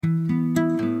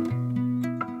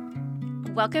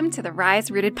Welcome to the Rise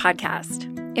Rooted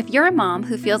podcast. If you're a mom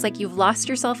who feels like you've lost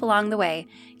yourself along the way,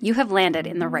 you have landed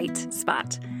in the right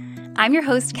spot. I'm your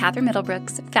host, Catherine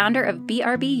Middlebrooks, founder of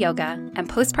BRB Yoga and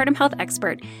postpartum health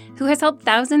expert who has helped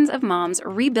thousands of moms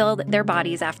rebuild their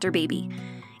bodies after baby.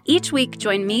 Each week,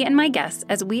 join me and my guests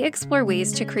as we explore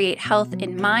ways to create health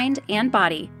in mind and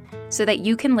body so that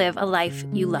you can live a life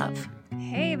you love.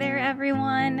 Hey there,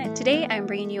 everyone. Today, I'm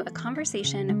bringing you a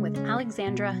conversation with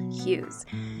Alexandra Hughes.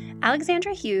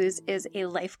 Alexandra Hughes is a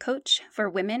life coach for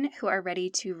women who are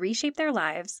ready to reshape their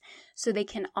lives so they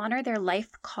can honor their life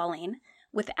calling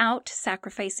without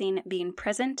sacrificing being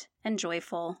present and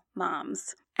joyful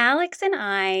moms. Alex and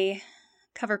I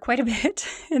cover quite a bit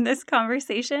in this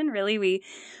conversation. Really, we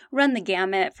run the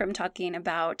gamut from talking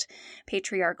about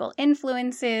patriarchal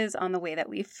influences on the way that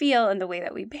we feel and the way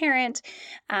that we parent,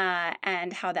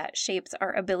 and how that shapes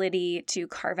our ability to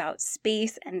carve out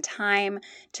space and time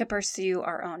to pursue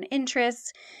our own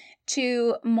interests,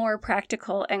 to more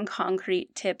practical and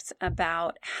concrete tips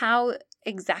about how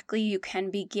exactly you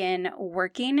can begin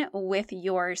working with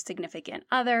your significant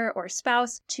other or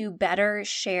spouse to better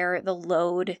share the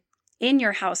load in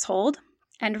your household.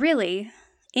 And really,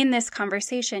 in this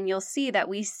conversation, you'll see that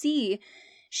we see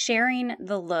sharing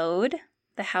the load,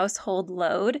 the household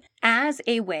load, as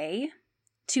a way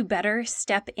to better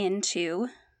step into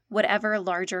whatever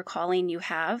larger calling you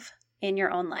have in your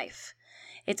own life.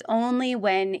 It's only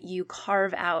when you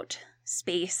carve out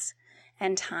space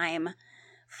and time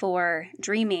for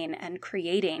dreaming and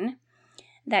creating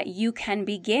that you can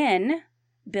begin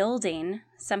building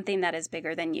something that is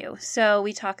bigger than you. So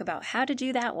we talk about how to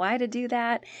do that, why to do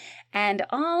that, and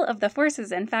all of the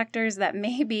forces and factors that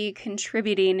may be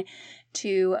contributing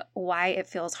to why it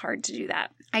feels hard to do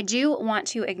that. I do want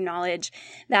to acknowledge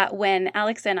that when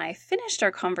Alex and I finished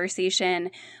our conversation,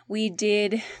 we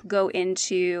did go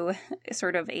into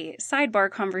sort of a sidebar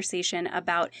conversation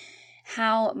about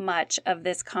how much of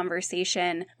this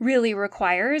conversation really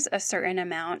requires a certain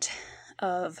amount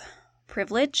of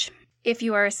privilege. If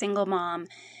you are a single mom,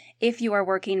 if you are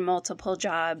working multiple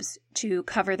jobs to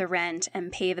cover the rent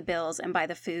and pay the bills and buy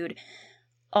the food,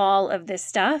 all of this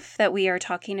stuff that we are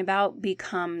talking about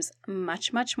becomes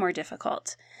much, much more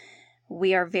difficult.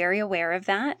 We are very aware of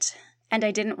that, and I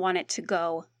didn't want it to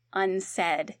go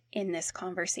unsaid in this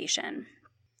conversation.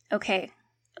 Okay,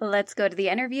 let's go to the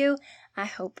interview. I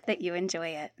hope that you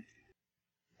enjoy it.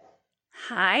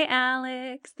 Hi,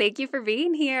 Alex. Thank you for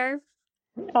being here.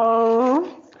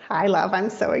 Oh, hi, love. I'm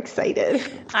so excited.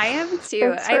 I am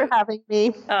too. Thanks for having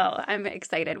me. Oh, I'm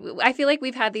excited. I feel like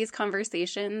we've had these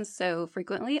conversations so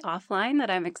frequently offline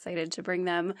that I'm excited to bring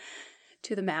them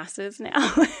to the masses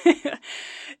now.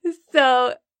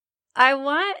 So I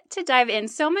want to dive in.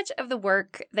 So much of the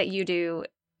work that you do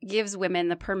gives women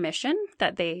the permission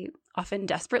that they often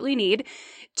desperately need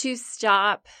to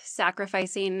stop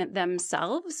sacrificing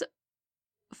themselves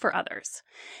for others.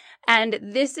 And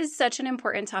this is such an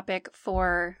important topic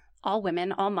for all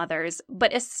women, all mothers,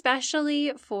 but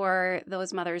especially for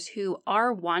those mothers who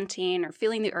are wanting or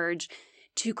feeling the urge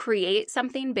to create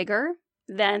something bigger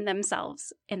than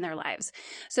themselves in their lives.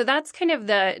 So that's kind of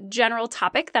the general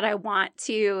topic that I want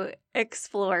to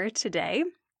explore today.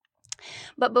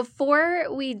 But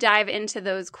before we dive into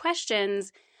those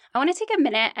questions, I want to take a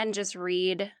minute and just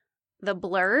read the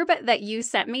blurb that you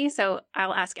sent me. So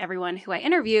I'll ask everyone who I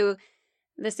interview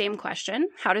the same question.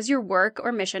 How does your work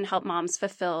or mission help moms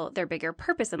fulfill their bigger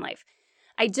purpose in life?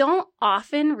 I don't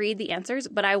often read the answers,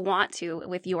 but I want to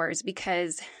with yours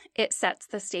because it sets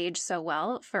the stage so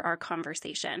well for our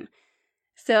conversation.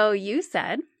 So you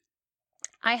said,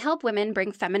 I help women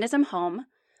bring feminism home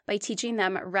by teaching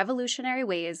them revolutionary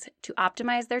ways to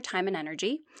optimize their time and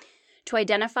energy, to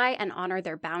identify and honor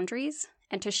their boundaries,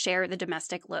 and to share the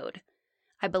domestic load.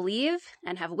 I believe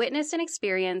and have witnessed and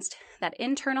experienced that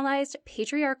internalized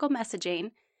patriarchal messaging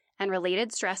and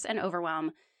related stress and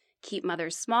overwhelm keep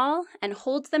mothers small and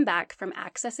holds them back from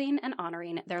accessing and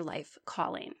honoring their life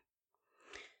calling.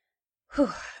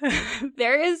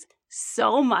 There is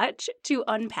so much to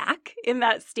unpack in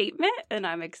that statement, and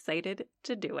I'm excited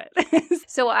to do it.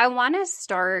 So I want to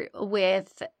start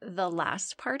with the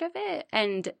last part of it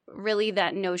and really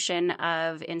that notion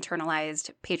of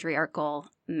internalized patriarchal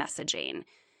messaging.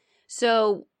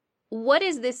 So what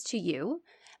is this to you,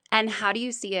 and how do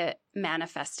you see it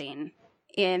manifesting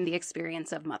in the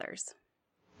experience of mothers?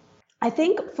 I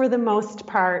think for the most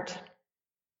part,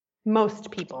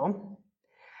 most people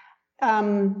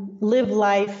live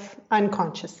life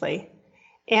unconsciously.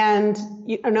 And,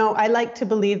 I like to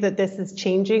believe that this is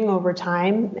changing over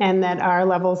time and that our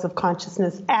levels of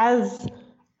consciousness as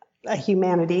a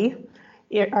humanity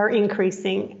are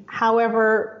increasing.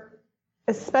 However,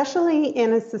 especially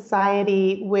in a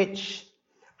society which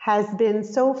has been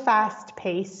so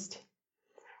fast-paced.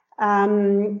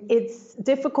 It's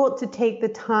difficult to take the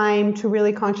time to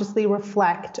really consciously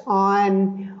reflect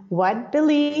on what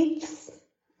beliefs,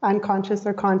 unconscious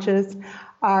or conscious,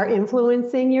 are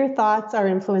influencing your thoughts, are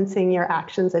influencing your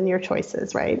actions and your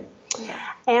choices, right? Yeah.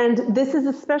 And this is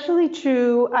especially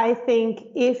true, I think,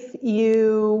 if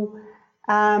you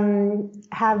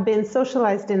have been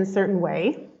socialized in a certain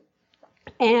way.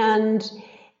 And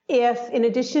if, in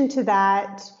addition to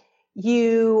that,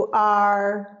 you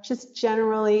are just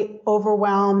generally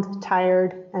overwhelmed,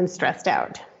 tired, and stressed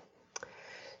out.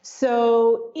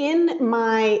 So in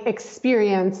my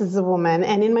experience as a woman,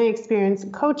 and in my experience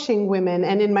coaching women,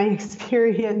 and in my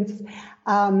experience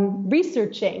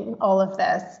researching all of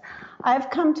this, I've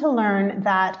come to learn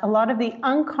that a lot of the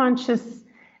unconscious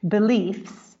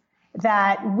beliefs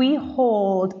that we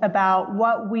hold about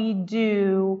what we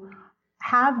do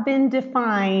have been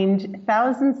defined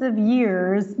thousands of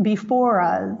years before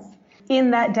us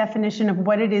in that definition of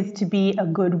what it is to be a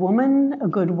good woman, a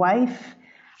good wife,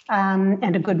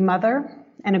 and a good mother,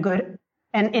 and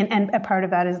a part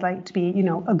of that is like to be,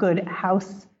 a good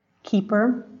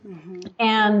housekeeper. Mm-hmm.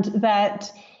 And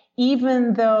that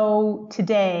even though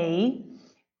today,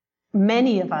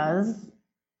 many of us,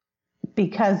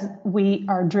 because we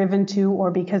are driven to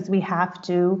or because we have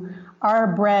to,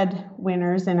 are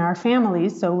breadwinners in our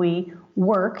families, so we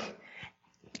work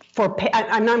for pay.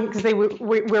 I'm not going to say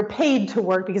we're paid to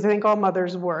work, because I think all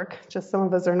mothers work. Just some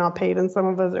of us are not paid and some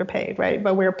of us are paid, right?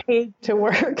 But we're paid to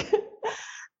work.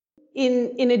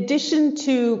 In addition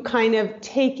to kind of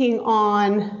taking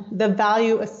on the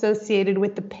value associated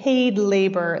with the paid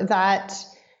labor that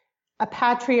a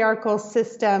patriarchal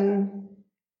system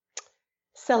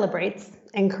celebrates,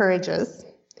 encourages,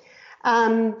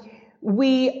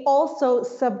 we also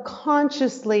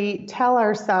subconsciously tell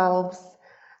ourselves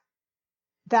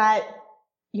that,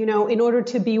 in order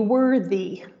to be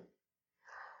worthy,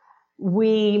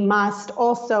 we must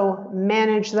also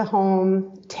manage the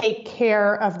home, take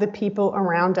care of the people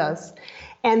around us,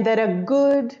 and that a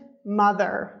good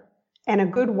mother and a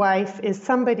good wife is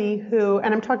somebody who,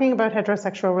 and I'm talking about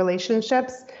heterosexual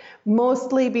relationships,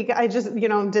 mostly because I just,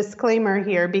 disclaimer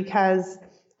here, because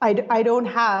I don't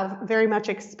have very much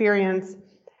experience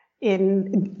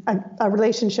in a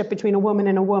relationship between a woman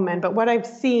and a woman, but what I've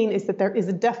seen is that there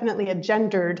is definitely a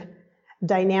gendered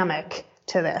dynamic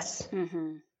to this.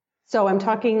 Mm-hmm. So I'm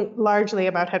talking largely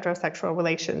about heterosexual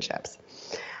relationships.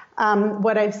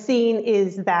 What I've seen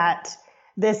is that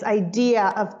this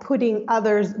idea of putting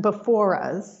others before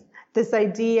us, this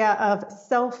idea of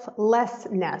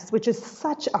selflessness, which is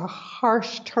such a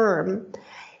harsh term,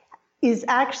 is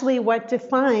actually what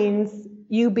defines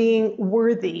you being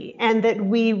worthy, and that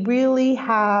we really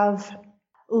have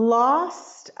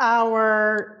lost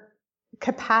our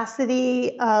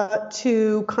capacity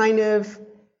to kind of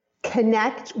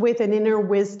connect with an inner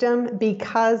wisdom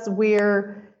because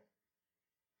we're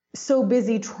so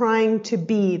busy trying to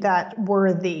be that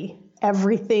worthy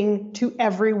everything to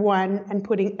everyone and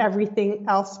putting everything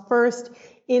else first,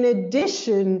 in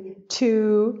addition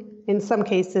to, in some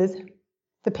cases,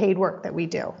 the paid work that we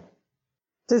do.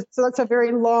 So that's a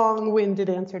very long-winded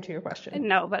answer to your question.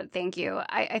 No, but thank you.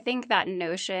 I think that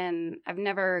notion, I've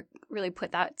never really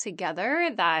put that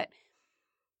together, that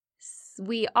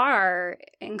we are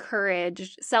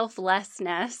encouraged,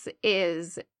 selflessness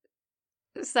is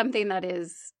something that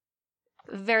is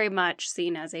very much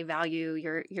seen as a value.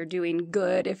 You're doing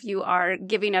good if you are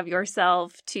giving of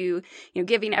yourself to,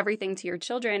 giving everything to your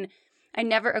children. I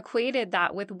never equated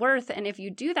that with worth. And if you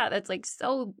do that, that's like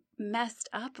so messed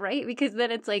up, right? Because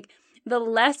then it's like the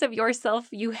less of yourself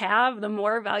you have, the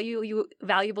more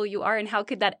valuable you are. And how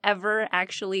could that ever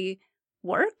actually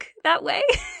work that way?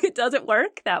 It doesn't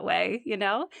work that way,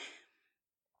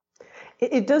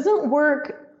 It doesn't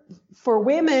work for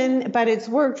women, but it's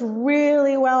worked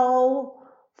really well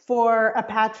for a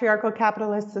patriarchal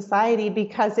capitalist society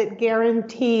because it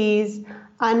guarantees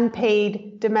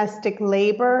unpaid domestic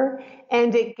labor,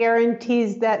 and it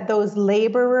guarantees that those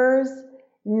laborers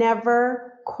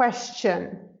never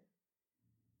question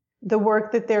the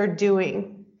work that they're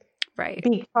doing. Right.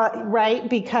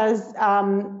 Because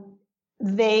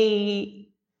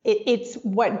it's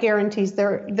what guarantees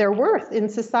their worth in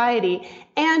society.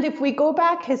 And if we go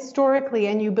back historically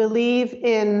and you believe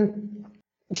in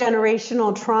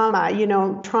generational trauma,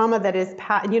 trauma that is,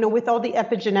 with all the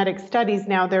epigenetic studies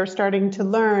now, they're starting to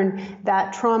learn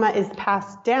that trauma is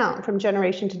passed down from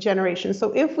generation to generation.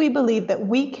 So if we believe that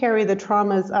we carry the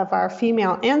traumas of our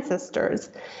female ancestors,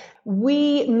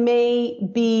 we may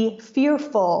be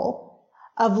fearful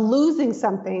of losing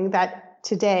something that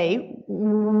today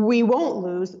we won't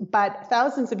lose, but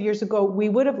thousands of years ago we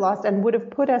would have lost and would have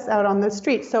put us out on the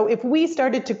street. So if we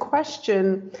started to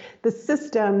question the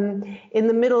system in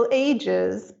the Middle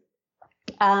Ages,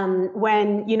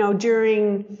 when,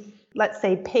 during, let's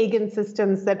say, pagan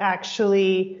systems that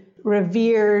actually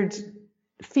revered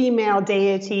female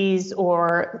deities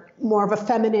or more of a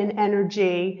feminine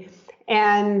energy,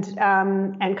 and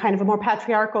kind of a more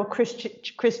patriarchal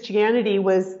Christianity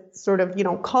was sort of,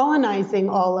 colonizing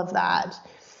all of that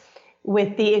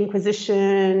with the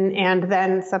Inquisition and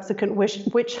then subsequent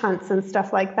witch hunts and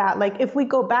stuff like that. Like, if we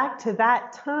go back to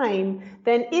that time,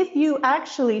 then if you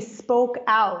actually spoke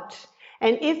out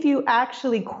and if you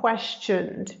actually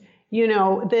questioned,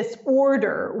 this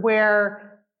order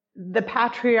where the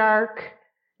patriarch,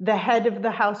 the head of the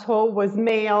household, was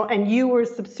male, and you were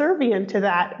subservient to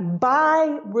that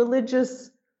by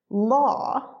religious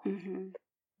law,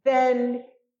 then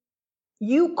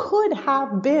you could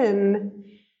have been,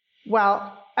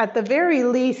 well, at the very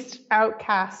least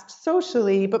outcast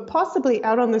socially, but possibly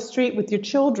out on the street with your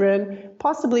children,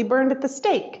 possibly burned at the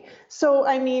stake. So,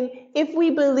 I mean, if we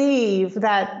believe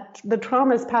that the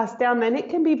trauma is passed down, then it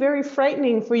can be very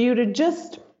frightening for you to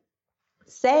just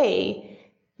say,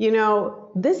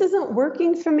 this isn't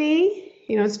working for me.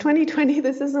 It's 2020.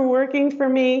 This isn't working for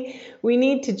me. We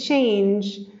need to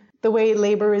change the way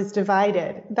labor is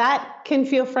divided. That can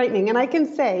feel frightening. And I can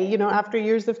say, after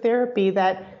years of therapy,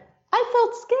 that I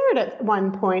felt scared at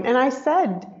one point. And I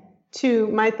said to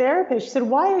my therapist, she said,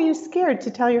 "Why are you scared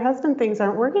to tell your husband things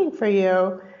aren't working for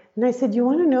you?" And I said, "You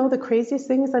want to know the craziest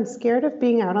thing is I'm scared of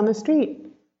being out on the street."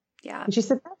 Yeah. And she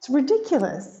said, "That's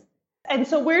ridiculous." And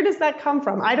so where does that come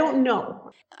from? I don't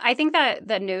know. I think that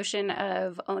the notion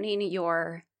of owning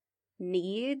your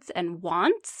needs and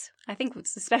wants, I think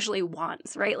it's especially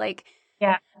wants, right? Like,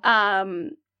 yeah.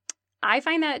 I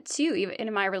find that too, even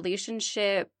in my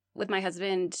relationship with my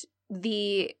husband,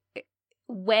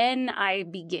 when I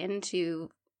begin to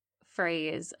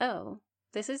phrase, "Oh,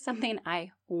 this is something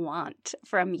I want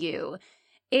from you,"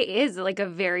 it is like a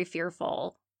very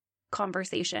fearful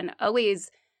conversation.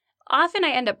 Often I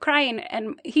end up crying,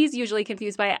 and he's usually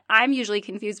confused by it. I'm usually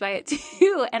confused by it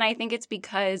too. And I think it's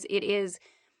because it is,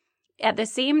 at the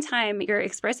same time, you're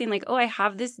expressing like, "Oh, I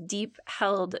have this deep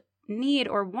held need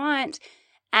or want."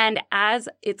 And as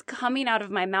it's coming out of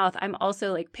my mouth, I'm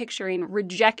also like picturing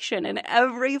rejection in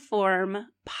every form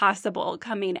possible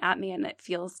coming at me. And it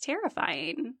feels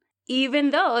terrifying, even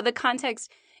though the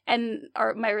context and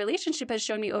my relationship has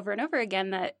shown me over and over again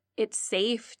that it's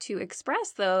safe to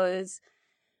express those.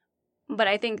 But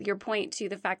I think your point to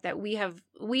the fact that we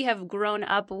have grown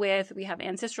up with, we have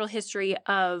ancestral history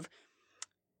of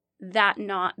that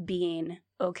not being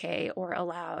okay or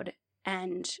allowed,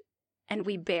 and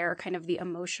we bear kind of the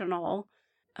emotional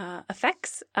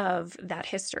effects of that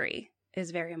history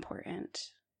is very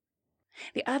important.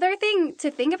 The other thing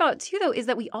to think about too, though, is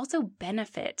that we also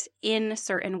benefit in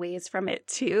certain ways from it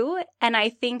too. And I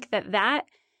think that,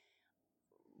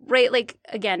 right, like,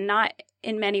 again, not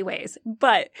in many ways,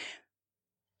 but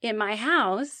in my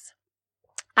house,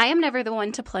 I am never the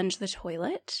one to plunge the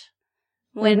toilet.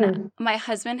 When my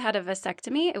husband had a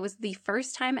vasectomy, it was the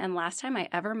first time and last time I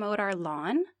ever mowed our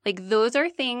lawn. Like, those are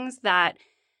things that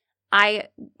I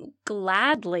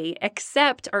gladly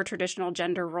accept our traditional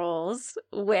gender roles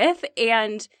with,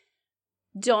 and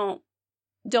don't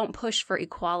push for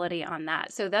equality on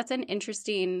that. So that's an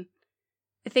interesting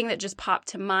thing that just popped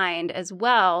to mind as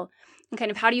well. And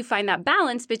kind of, how do you find that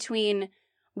balance between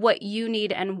what you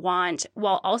need and want,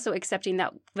 while also accepting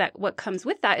that what comes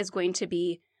with that is going to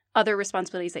be other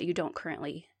responsibilities that you don't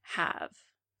currently have?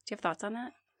 Do you have thoughts on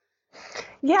that?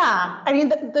 Yeah. I mean,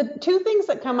 the two things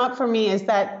that come up for me is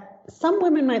that some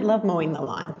women might love mowing the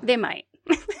lawn. They might.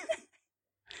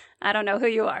 I don't know who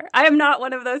you are. I am not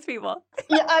one of those people.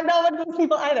 Yeah, I'm not one of those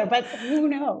people either, but who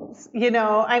knows?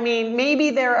 I mean, maybe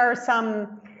there are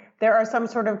some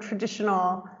sort of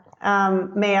traditional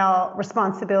male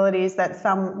responsibilities that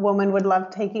some woman would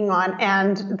love taking on,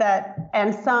 and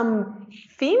some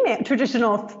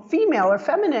traditional female or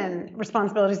feminine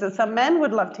responsibilities that some men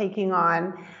would love taking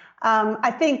on. I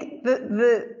think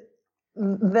the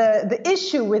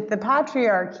issue with the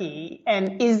patriarchy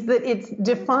is that it's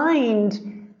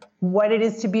defined what it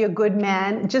is to be a good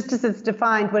man, just as it's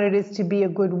defined what it is to be a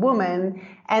good woman,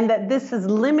 and that this has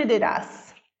limited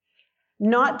us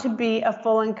not to be a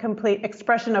full and complete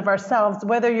expression of ourselves,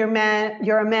 whether you're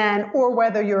a man or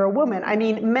whether you're a woman. I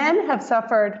mean, men have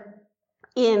suffered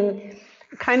in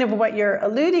kind of what you're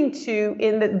alluding to,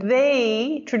 in that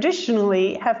they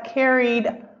traditionally have carried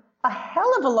a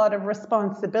hell of a lot of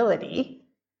responsibility,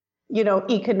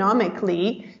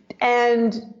 economically,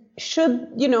 and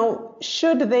should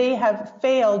they have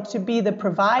failed to be the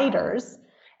providers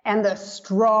and the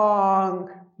strong,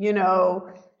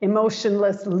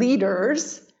 emotionless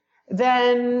leaders,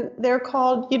 then they're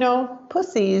called,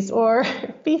 pussies or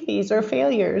fifis or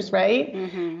failures, right?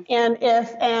 Mm-hmm.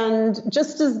 And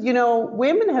just as,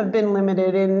 women have been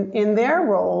limited in their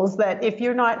roles, that if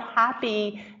you're not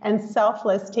happy and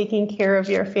selfless taking care of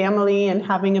your family and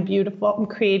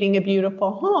creating a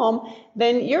beautiful home,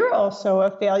 then you're also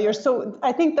a failure. So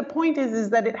I think the point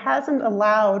is that it hasn't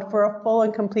allowed for a full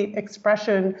and complete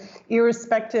expression,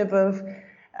 irrespective of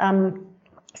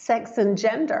sex and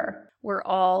gender. We're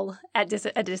all at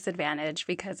a disadvantage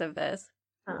because of this.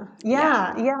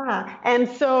 Yeah. And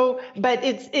so, but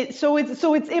it's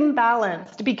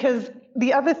imbalanced, because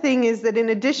the other thing is that in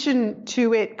addition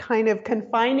to it kind of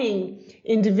confining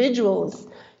individuals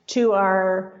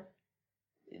to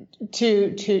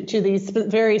these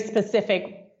very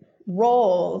specific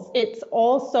roles, it's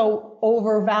also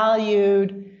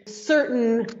overvalued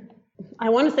certain, I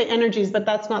want to say energies, but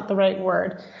that's not the right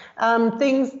word.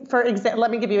 Things,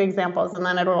 let me give you examples and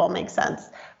then it'll all make sense.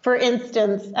 For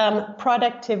instance,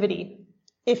 productivity,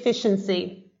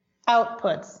 efficiency,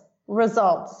 outputs,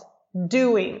 results,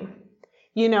 doing,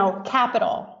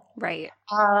 capital. Right.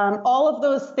 All of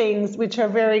those things which are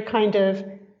very kind of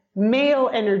male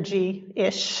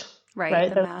energy-ish.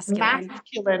 Right.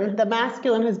 The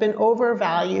masculine has been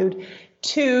overvalued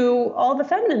to all the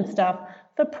feminine stuff,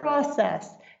 the process,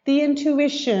 the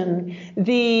intuition,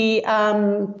 the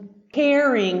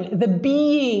caring, the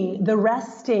being, the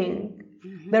resting,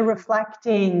 the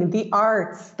reflecting, the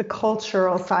arts, the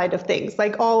cultural side of things.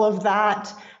 Like all of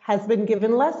that has been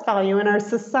given less value, and our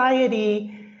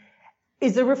society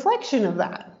is a reflection of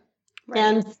that. Right.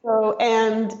 And so,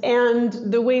 and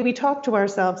the way we talk to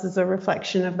ourselves is a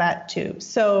reflection of that too.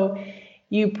 So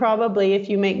you probably, if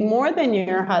you make more than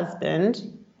your husband,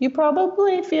 you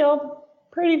probably feel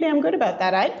pretty damn good about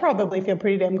that. I'd probably feel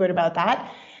pretty damn good about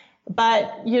that.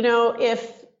 But,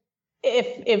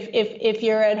 if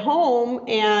you're at home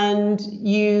and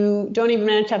you don't even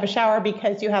manage to have a shower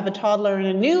because you have a toddler and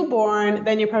a newborn,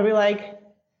 then you're probably like,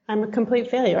 I'm a complete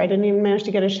failure. I didn't even manage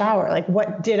to get a shower. Like,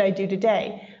 what did I do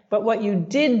today? But what you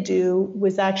did do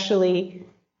was actually,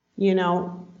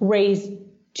 raise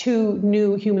two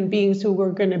new human beings who were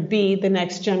going to be the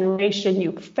next generation.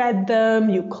 You fed them,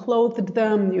 you clothed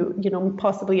them, you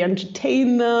possibly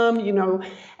entertained them,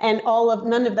 and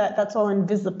none of that, that's all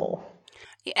invisible.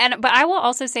 But I will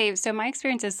also say, so my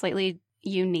experience is slightly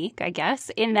unique, I guess,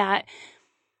 in that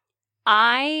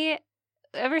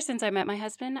ever since I met my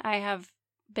husband, I have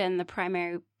been the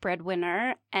primary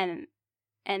breadwinner. And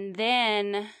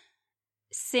then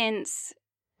since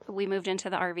we moved into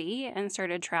the RV and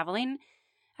started traveling,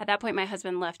 at that point, my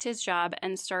husband left his job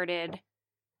and started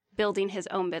building his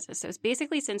own business. So it's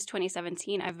basically since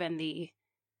 2017, I've been the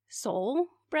sole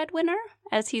breadwinner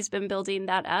as he's been building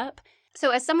that up.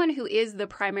 So as someone who is the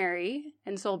primary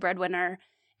and sole breadwinner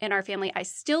in our family, I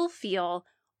still feel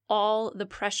all the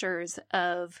pressures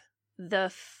of the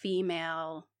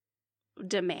female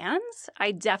demands.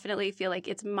 I definitely feel like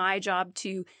it's my job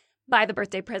to buy the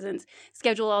birthday presents,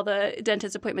 schedule all the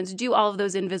dentist appointments, do all of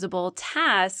those invisible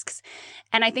tasks.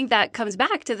 And I think that comes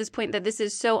back to this point that this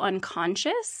is so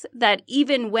unconscious that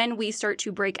even when we start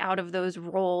to break out of those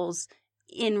roles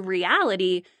in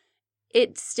reality,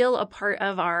 it's still a part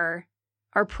of our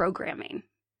programming.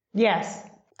 Yes.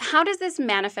 How does this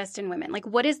manifest in women? Like,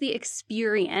 what is the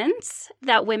experience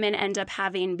that women end up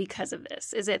having because of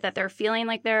this? Is it that they're feeling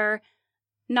like they're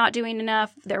not doing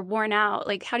enough, they're worn out?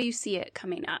 Like, how do you see it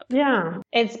coming up? Yeah,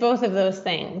 it's both of those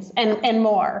things and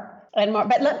more.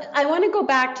 But I want to go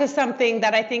back to something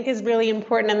that I think is really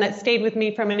important and that stayed with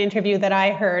me from an interview that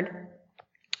I heard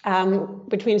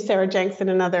between Sarah Jenks and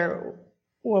another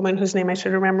woman whose name I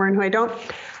should remember and who I don't.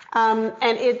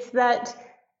 And it's that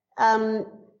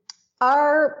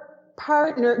our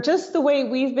partner, just the way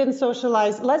we've been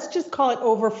socialized, let's just call it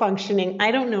overfunctioning.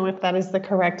 I don't know if that is the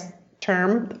correct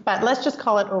term, but let's just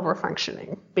call it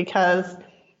overfunctioning, because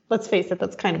let's face it,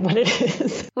 that's kind of what it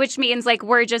is. Which means like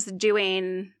we're just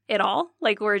doing it all.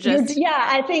 Like we're just... Yeah,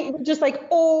 I think we're just like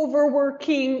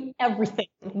overworking everything,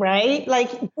 right? Like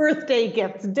birthday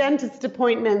gifts, dentist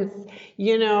appointments,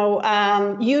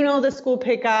 the school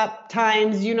pickup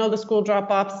times, the school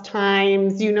drop-offs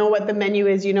times, what the menu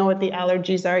is, what the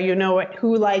allergies are,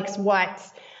 who likes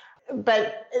what.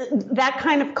 But that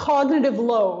kind of cognitive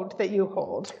load that you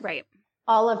hold. Right.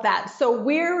 All of that. So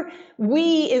we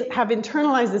have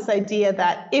internalized this idea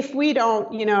that if we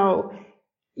don't,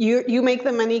 you make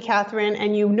the money, Catherine,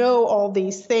 and you know all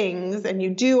these things and you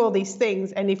do all these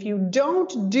things. And if you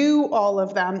don't do all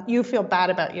of them, you feel bad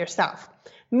about yourself.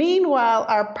 Meanwhile,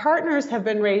 our partners have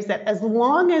been raised that as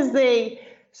long as they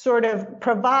sort of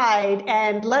provide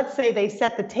and let's say they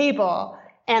set the table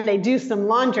and they do some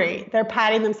laundry, they're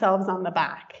patting themselves on the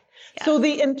back. Yes. So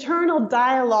the internal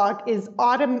dialogue is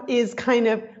kind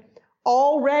of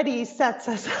already sets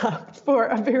us up for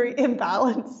a very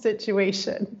imbalanced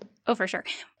situation. Oh, for sure.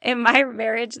 In my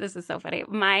marriage, this is so funny.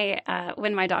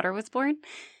 When my daughter was born,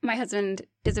 my husband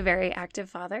is a very active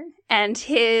father, and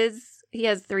he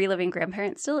has 3 living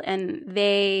grandparents still, and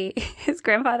his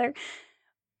grandfather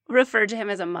referred to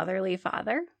him as a motherly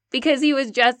father because he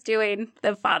was just doing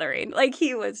the fathering. Like,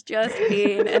 he was just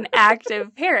being an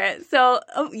active parent. So,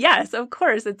 yes, of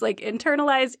course, it's like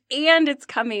internalized, and it's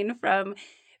coming from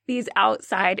these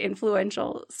outside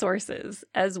influential sources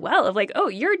as well of like, oh,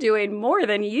 you're doing more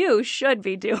than you should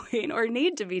be doing or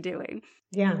need to be doing.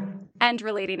 Yeah. And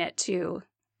relating it to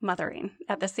mothering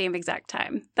at the same exact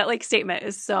time. That like statement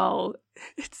is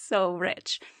it's so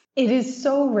rich. It is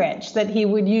so rich that he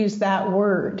would use that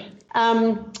word.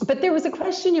 But there was a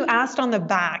question you asked on the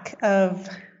back of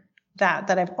that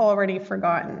I've already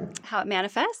forgotten. How it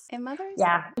manifests in mothers?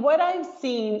 Yeah. What I've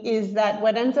seen is that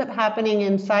what ends up happening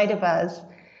inside of us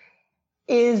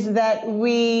is that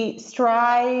we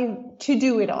strive to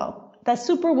do it all. That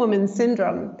superwoman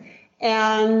syndrome.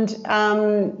 And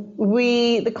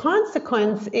the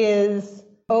consequence is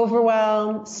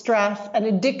overwhelm, stress, an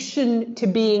addiction to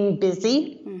being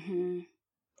busy. Mm-hmm.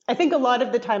 I think a lot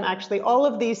of the time, actually, all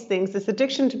of these things, this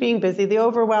addiction to being busy, the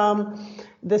overwhelm,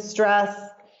 the stress,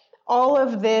 all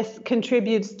of this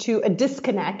contributes to a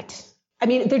disconnect. I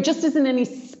mean, there just isn't any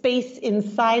space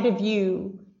inside of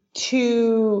you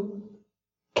to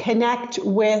connect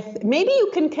with, maybe you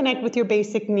can connect with your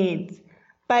basic needs,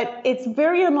 but it's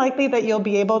very unlikely that you'll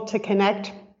be able to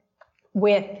connect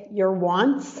with your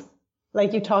wants,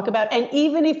 like you talk about. And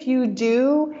even if you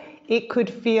do, it could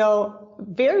feel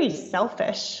very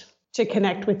selfish to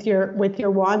connect with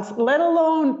your wants, let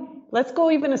alone, let's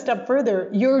go even a step further,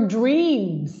 your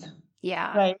dreams.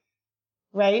 Yeah.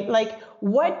 Right? Like,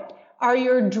 what are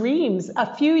your dreams?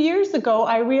 A few years ago,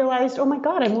 I realized, oh my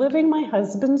God, I'm living my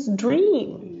husband's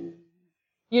dream.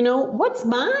 You know, what's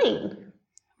mine?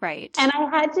 Right. And I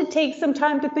had to take some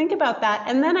time to think about that.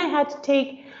 And then I had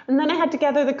to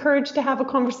gather the courage to have a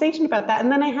conversation about that.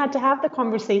 And then I had to have the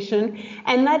conversation.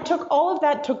 And all of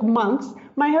that took months.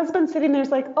 My husband sitting there's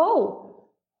like, oh,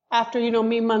 after,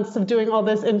 me months of doing all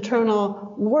this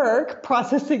internal work,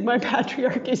 processing my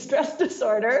patriarchy stress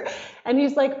disorder. And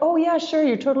he's like, oh yeah, sure.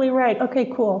 You're totally right. Okay,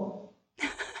 cool.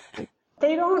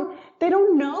 They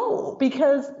don't know,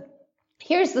 because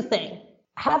here's the thing.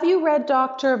 Have you read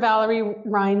Dr. Valerie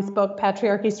Ryan's book,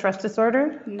 Patriarchy Stress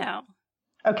Disorder? No.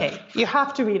 Okay. You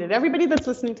have to read it. Everybody that's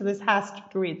listening to this has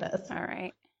to read this. All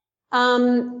right.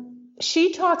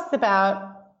 She talks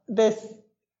about this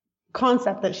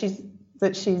concept that she's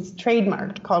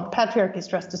trademarked called patriarchy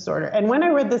stress disorder. And when I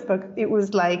read this book, it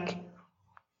was like,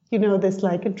 this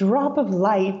like a drop of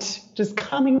light just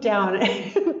coming down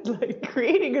and like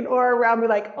creating an aura around me,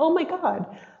 like, oh my God,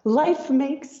 life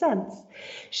makes sense.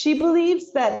 She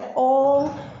believes that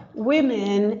all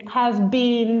women are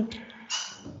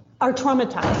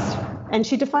traumatized. And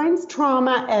she defines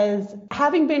trauma as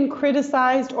having been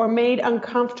criticized or made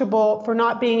uncomfortable for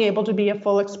not being able to be a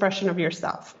full expression of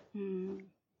yourself.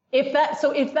 If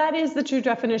that is the true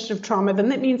definition of trauma, then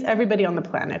that means everybody on the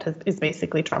planet is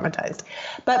basically traumatized.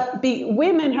 But the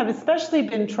women have especially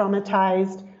been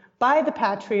traumatized by the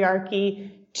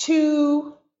patriarchy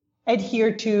to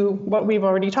adhere to what we've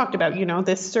already talked about,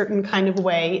 this certain kind of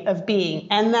way of being.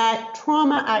 And that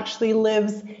trauma actually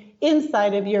lives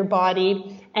inside of your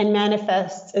body and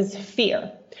manifests as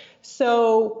fear.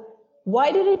 So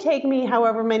why did it take me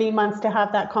however many months to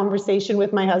have that conversation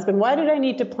with my husband? Why did I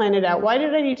need to plan it out? Why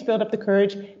did I need to build up the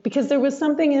courage? Because there was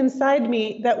something inside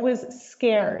me that was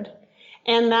scared.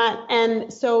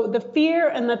 And so the fear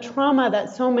and the trauma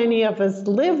that so many of us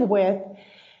live with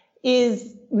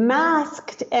is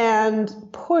masked and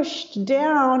pushed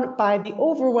down by the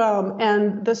overwhelm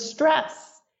and the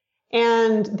stress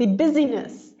and the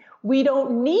busyness. We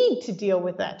don't need to deal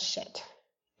with that shit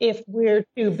if we're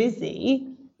too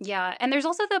busy. Yeah. And there's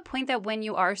also the point that when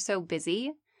you are so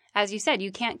busy, as you said,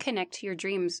 you can't connect to your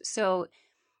dreams. So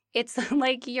it's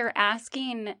like you're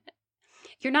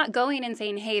not going and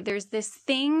saying, hey, there's this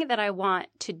thing that I want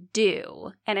to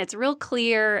do. And it's real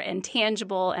clear and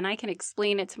tangible. And I can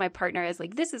explain it to my partner as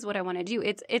like, this is what I want to do.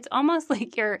 It's almost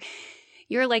like you're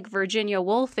like Virginia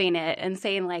Woolfing it and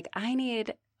saying like, I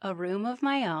need a room of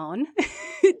my own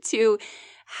to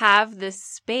have the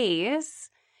space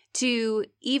to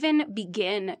even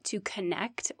begin to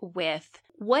connect with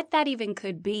what that even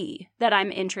could be that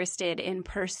I'm interested in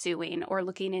pursuing or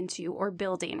looking into or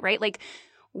building, right? Like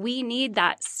we need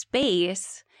that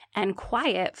space and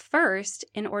quiet first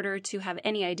in order to have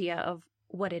any idea of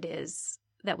what it is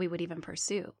that we would even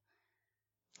pursue.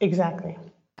 Exactly.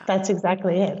 That's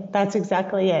exactly it. That's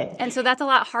exactly it. And so that's a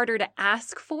lot harder to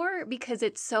ask for because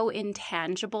it's so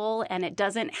intangible and it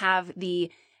doesn't have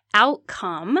the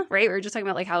outcome, right? We were just talking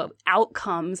about like how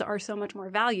outcomes are so much more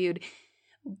valued,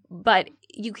 but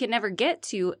you can never get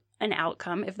to an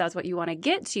outcome if that's what you want to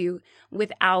get to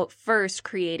without first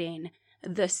creating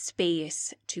the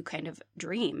space to kind of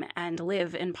dream and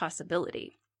live in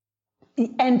possibility.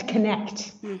 And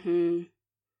connect. Mm-hmm.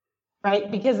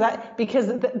 Right? Because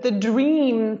the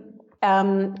dream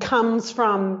comes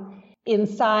from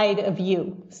inside of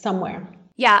you somewhere.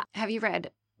 Yeah. Have you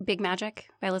read Big Magic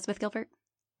by Elizabeth Gilbert?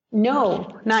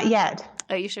 No, not yet.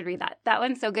 Oh, you should read that. That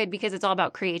one's so good because it's all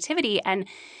about creativity and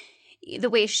the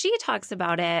way she talks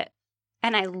about it.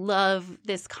 And I love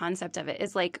this concept of it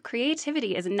is like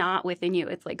creativity is not within you.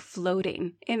 It's like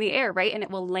floating in the air, right? And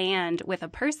it will land with a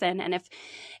person. And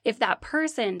if that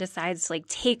person decides to like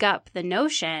take up the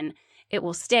notion, it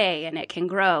will stay and it can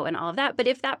grow and all of that. But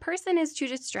if that person is too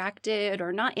distracted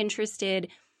or not interested,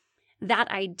 that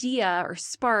idea or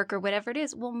spark or whatever it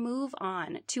is will move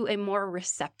on to a more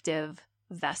receptive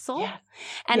vessel. Yeah.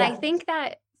 And yeah. I think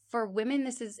that for women,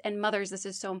 and mothers, this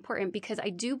is so important because I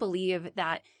do believe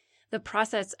that the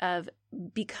process of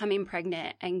becoming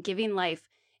pregnant and giving life,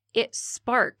 it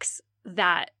sparks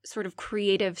that sort of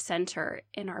creative center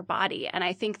in our body. And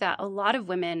I think that a lot of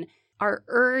women are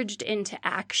urged into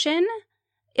action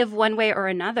of one way or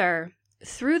another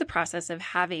through the process of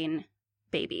having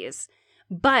babies.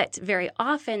 But very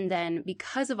often then,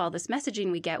 because of all this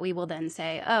messaging we get, we will then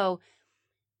say, oh,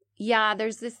 yeah,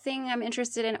 there's this thing I'm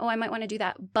interested in. Oh, I might want to do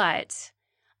that. But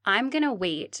I'm going to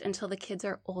wait until the kids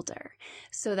are older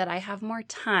so that I have more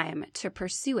time to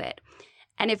pursue it.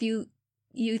 And if you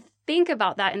think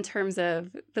about that in terms of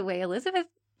the way Elizabeth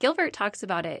Gilbert talks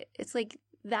about it, it's like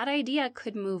that idea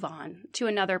could move on to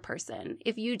another person.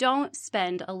 If you don't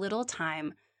spend a little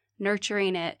time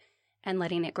nurturing it and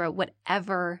letting it grow,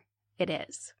 whatever it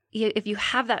is. If you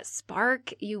have that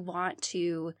spark, you want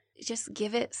to just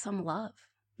give it some love.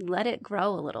 Let it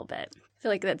grow a little bit. I feel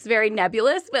like that's very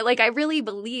nebulous, but like I really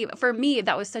believe, for me,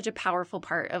 that was such a powerful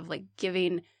part of like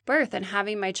giving birth and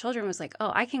having my children was like,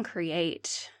 oh, I can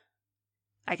create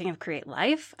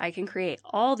life. I can create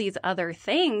all these other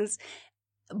things,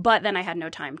 but then I had no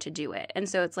time to do it. And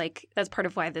so it's like, that's part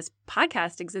of why this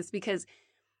podcast exists because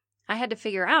I had to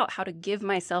figure out how to give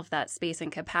myself that space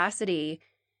and capacity.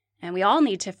 And we all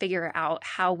need to figure out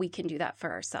how we can do that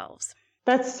for ourselves.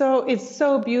 It's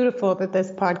so beautiful that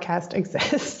this podcast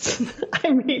exists. I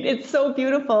mean, it's so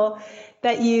beautiful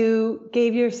that you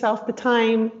gave yourself the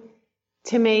time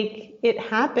to make it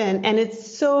happen. And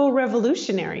it's so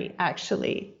revolutionary,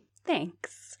 actually.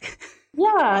 Thanks.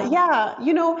 Yeah.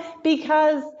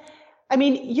 Because, I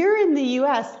mean, you're in the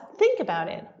US. Think about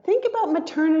it. Think about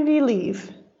maternity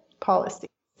leave policy.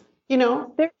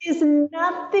 There is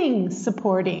nothing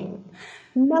supporting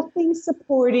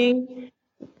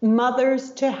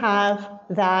mothers to have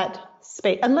that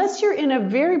space. Unless you're in a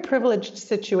very privileged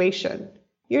situation,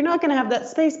 you're not going to have that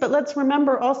space. But let's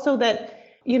remember also that,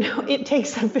 it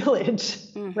takes a village,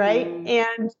 right?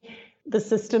 And the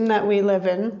system that we live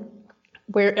in,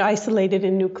 we're isolated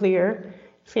in nuclear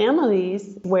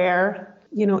families where,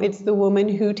 it's the woman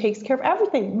who takes care of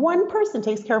everything. One person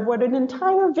takes care of what an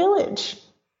entire village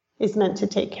is meant to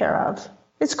take care of.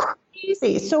 It's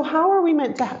crazy. So how are we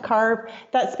meant to carve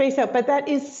that space out? But that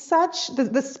is such,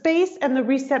 the space and the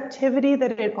receptivity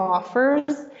that it offers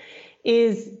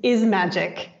is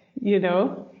magic,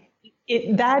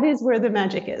 that is where the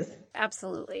magic is.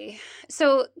 Absolutely.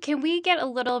 So can we get a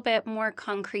little bit more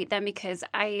concrete then? Because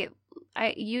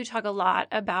you talk a lot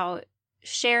about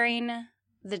sharing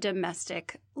the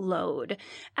domestic load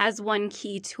as one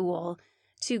key tool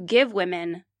to give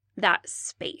women that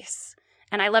space.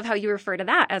 And I love how you refer to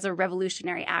that as a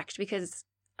revolutionary act because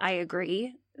I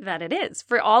agree that it is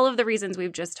for all of the reasons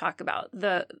we've just talked about.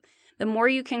 The more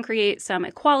you can create some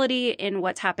equality in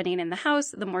what's happening in the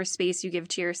house, the more space you give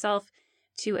to yourself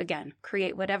to, again,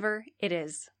 create whatever it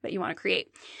is that you want to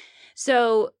create.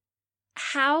 So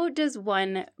how does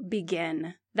one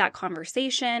begin that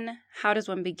conversation? How does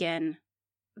one begin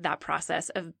that process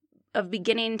of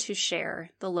beginning to share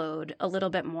the load a little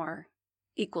bit more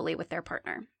equally with their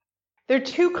partner? There are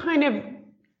two kind of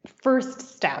first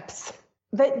steps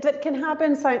that can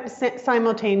happen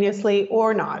simultaneously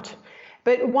or not.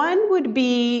 But one would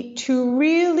be to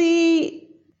really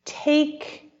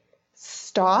take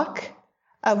stock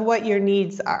of what your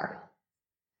needs are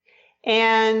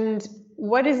and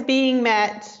what is being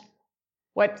met,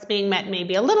 what's being met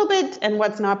maybe a little bit, and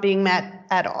what's not being met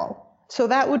at all. So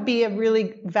that would be a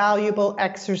really valuable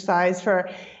exercise for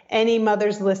any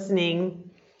mothers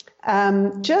listening.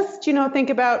 Just, think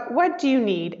about, what do you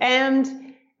need?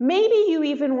 And maybe you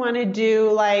even want to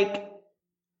do like,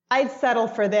 I'd settle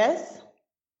for this.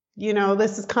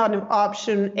 This is kind of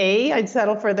option A, I'd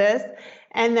settle for this.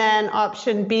 And then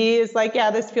option B is like,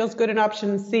 yeah, this feels good. And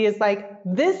option C is like,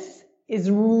 this is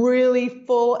really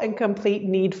full and complete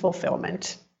need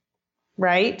fulfillment,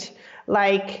 right?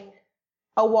 Like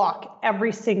a walk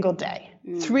every single day,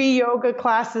 3 yoga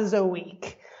classes a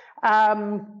week,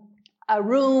 a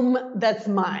room that's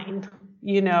mine,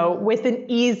 with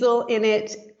an easel in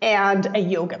it and a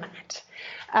yoga mat.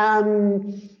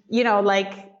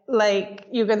 Like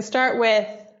you can start with,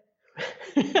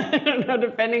 I don't know,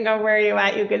 depending on where you're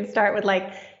at, you can start with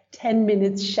like 10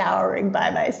 minutes showering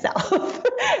by myself.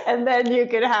 And then you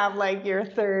could have like your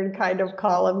third kind of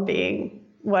column being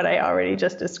what I already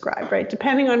just described, right?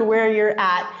 Depending on where you're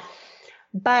at.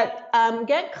 But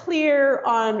get clear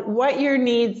on what your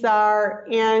needs are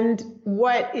and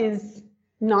what is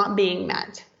not being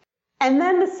met. And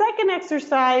then the second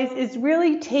exercise is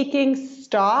really taking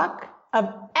stock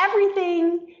of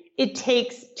everything it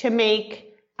takes to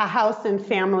make a house and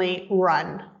family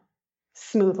run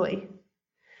smoothly.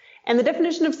 And the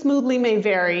definition of smoothly may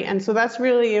vary. And so that's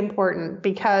really important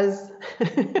because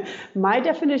my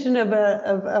definition of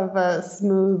a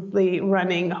smoothly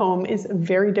running home is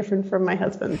very different from my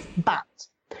husband's. But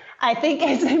I think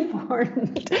it's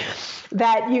important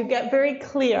that you get very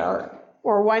clear,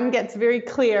 or one gets very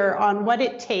clear on what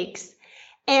it takes,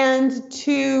 and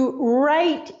to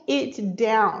write it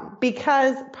down,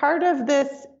 because part of this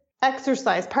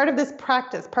exercise, part of this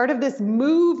practice, part of this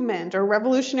movement or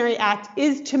revolutionary act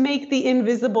is to make the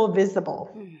invisible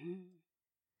visible,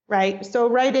 right? So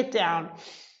write it down.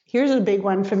 Here's a big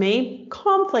one for me: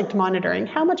 conflict monitoring.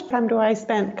 How much time do I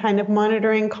spend kind of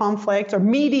monitoring conflict or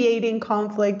mediating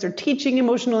conflict or teaching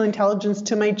emotional intelligence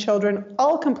to my children?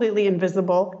 All completely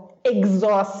invisible,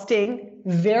 exhausting,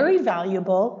 very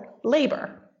valuable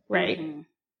labor, right?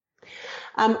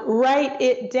 Write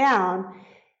it down.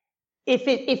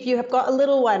 If you have got a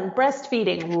little one,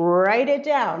 breastfeeding, write it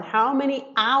down. How many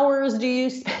hours do you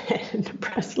spend?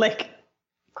 Like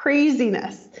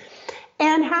craziness.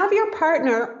 And have your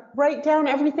partner write down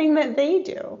everything that they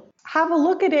do. Have a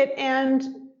look at it and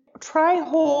try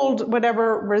hold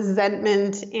whatever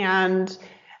resentment and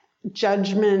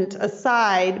judgment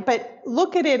aside, but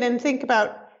look at it and think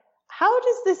about, how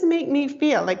does this make me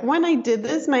feel? Like when I did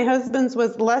this, my husband's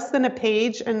was less than a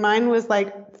page and mine was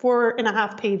like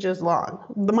 4.5 pages long,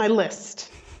 my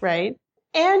list, right?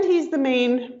 And he's the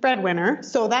main breadwinner,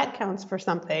 so that counts for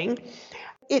something.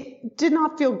 It did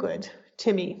not feel good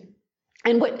to me.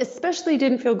 And what especially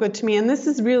didn't feel good to me, and this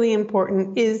is really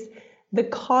important, is the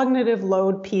cognitive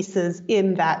load pieces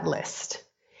in that list.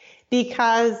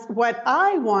 Because what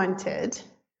I wanted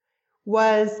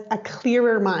was a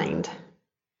clearer mind.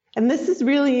 And this is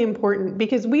really important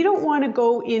because we don't want to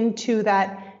go into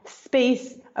that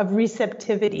space of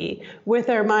receptivity with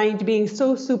our mind being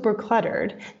so super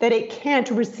cluttered that it can't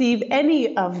receive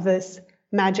any of this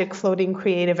magic floating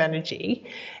creative energy,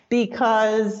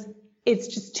 because it's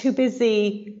just too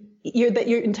busy. That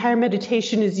your entire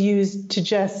meditation is used to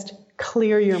just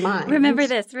clear your mind. Remember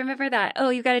this, remember that. Oh,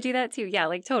 you got to do that too. Yeah,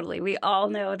 like totally. We all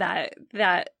know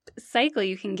that cycle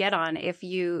you can get on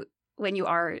when you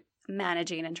are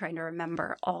managing and trying to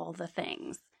remember all the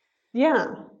things.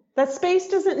 Yeah. That space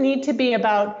doesn't need to be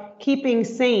about keeping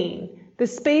sane. The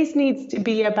space needs to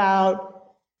be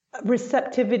about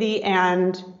receptivity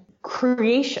and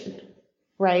creation,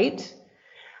 right?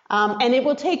 And it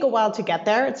will take a while to get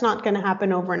there. It's not going to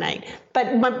happen overnight. But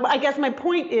I guess my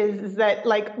point is that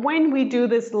like when we do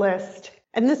this list,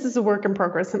 and this is a work in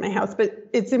progress in my house, but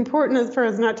it's important as far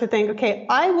as not to think, okay,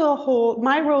 I will hold,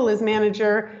 my role as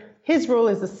manager, his role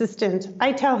as assistant,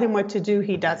 I tell him what to do,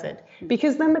 he does it.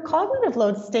 Because then the cognitive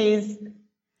load stays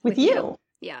with you.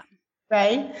 Yeah.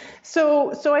 Right?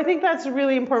 So I think that's a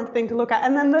really important thing to look at.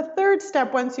 And then the third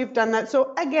step, once you've done that,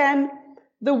 so again,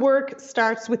 the work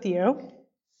starts with you.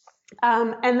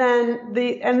 And then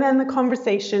the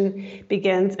conversation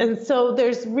begins. And so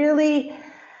this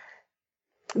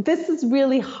is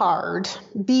really hard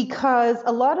because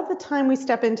a lot of the time we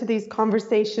step into these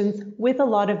conversations with a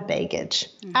lot of baggage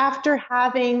after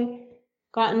having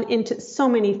gotten into so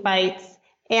many fights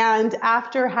and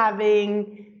after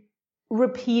having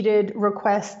repeated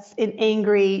requests in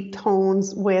angry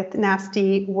tones with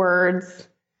nasty words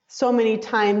so many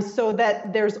times, so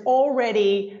that there's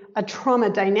already a trauma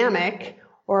dynamic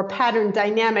or a pattern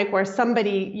dynamic where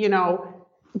somebody,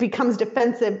 becomes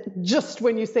defensive just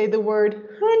when you say the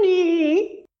word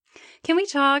honey. Can we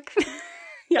talk?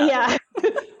 Yeah.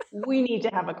 We need to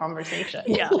have a conversation.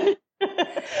 Yeah.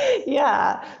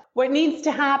 Yeah. What needs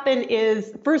to happen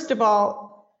is, first of all,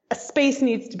 a space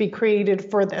needs to be created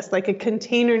for this, like a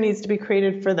container needs to be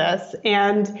created for this.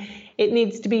 And it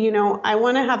needs to be, I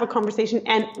want to have a conversation,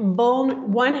 and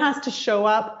one has to show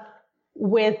up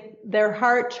with their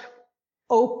heart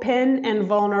open and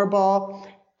vulnerable,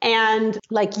 and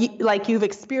like you've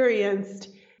experienced,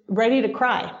 ready to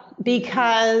cry,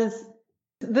 because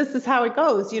this is how it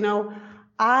goes.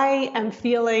 I am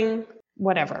feeling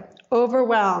whatever,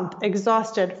 overwhelmed,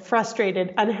 exhausted,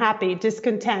 frustrated, unhappy,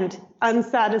 discontent,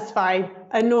 unsatisfied,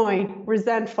 annoyed,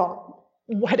 resentful,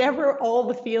 whatever all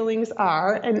the feelings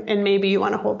are. And maybe you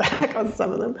want to hold back on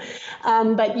some of them.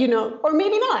 But, or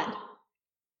maybe not.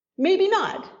 Maybe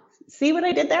not. See what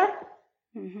I did there?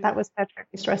 Mm-hmm. That was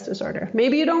patriarchy stress disorder.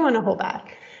 Maybe you don't want to hold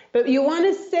back. But you want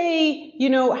to say,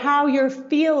 how you're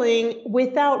feeling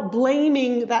without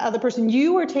blaming that other person.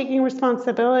 You are taking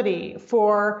responsibility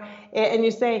for it, and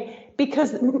you say,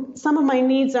 because some of my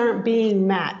needs aren't being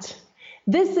met.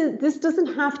 This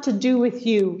doesn't have to do with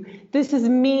you. This is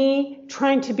me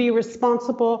trying to be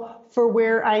responsible for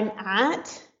where I'm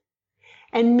at,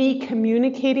 and me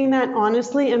communicating that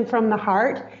honestly and from the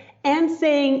heart, and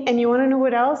saying, and you want to know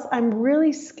what else? I'm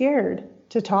really scared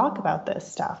to talk about this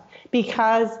stuff,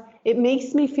 because it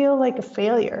makes me feel like a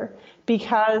failure,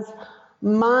 because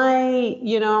my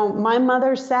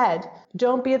mother said,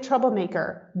 don't be a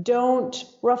troublemaker. Don't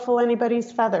ruffle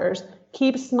anybody's feathers.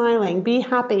 Keep smiling, be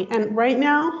happy. And right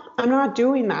now I'm not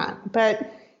doing that,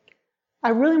 but I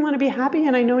really want to be happy,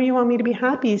 and I know you want me to be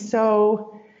happy.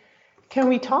 So can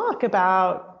we talk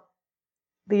about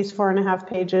these 4.5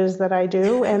 pages that I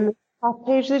do and the half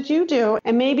page that you do?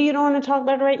 And maybe you don't want to talk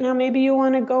about it right now. Maybe you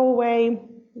want to go away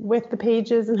with the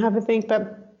pages and have a think,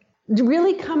 but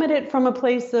really come at it from a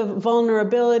place of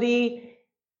vulnerability,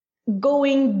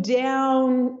 going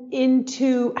down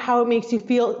into how it makes you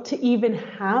feel to even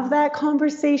have that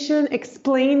conversation,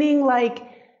 explaining like,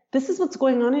 this is what's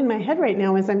going on in my head right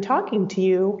now as I'm talking to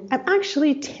you. I'm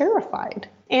actually terrified.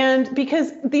 And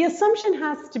because the assumption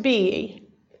has to be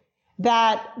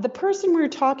that the person we're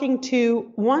talking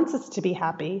to wants us to be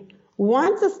happy,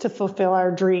 wants us to fulfill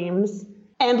our dreams,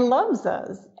 and loves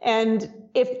us. And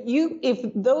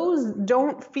if those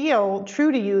don't feel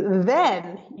true to you,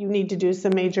 then you need to do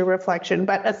some major reflection.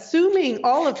 But assuming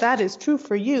all of that is true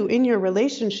for you in your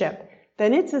relationship,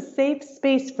 then it's a safe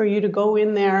space for you to go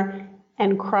in there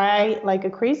and cry like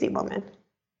a crazy woman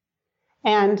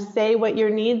and say what your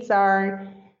needs are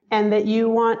and that you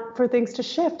want for things to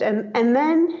shift. And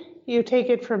then you take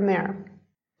it from there.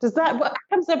 What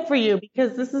comes up for you?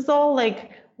 Because this is all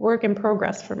like work in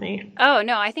progress for me. Oh,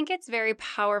 no, I think it's very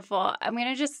powerful. I'm going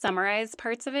to just summarize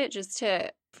parts of it just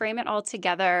to frame it all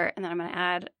together. And then I'm going to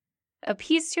add a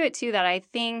piece to it too that I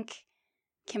think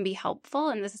can be helpful.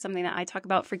 And this is something that I talk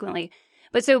about frequently.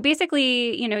 But so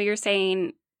basically, you're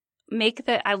saying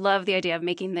I love the idea of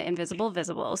making the invisible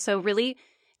visible. So really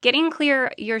getting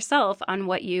clear yourself on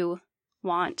what you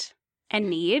want and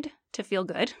need to feel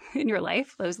good in your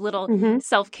life, those little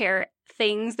self-care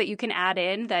things that you can add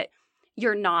in that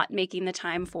you're not making the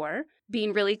time for,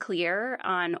 being really clear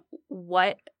on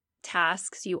what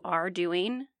tasks you are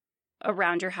doing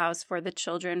around your house for the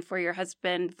children, for your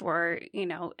husband, for,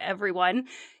 everyone,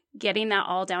 getting that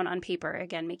all down on paper.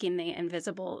 Again, making the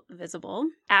invisible visible.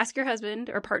 Ask your husband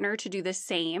or partner to do the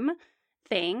same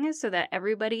thing so that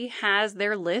everybody has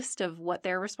their list of what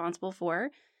they're responsible for.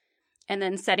 And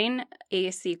then setting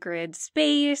a sacred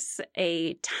space,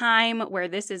 a time where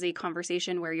this is a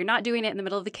conversation where you're not doing it in the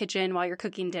middle of the kitchen while you're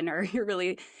cooking dinner. You're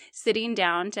really sitting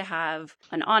down to have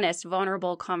an honest,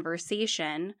 vulnerable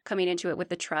conversation, coming into it with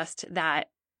the trust that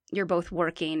you're both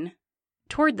working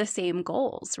toward the same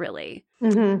goals, really.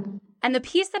 Mm-hmm. And the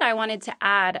piece that I wanted to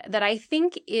add that I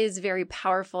think is very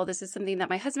powerful, this is something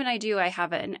that my husband and I do. I'm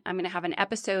going to have an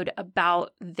episode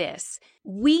about this.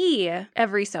 We,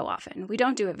 every so often, we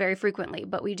don't do it very frequently,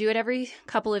 but we do it every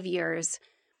couple of years.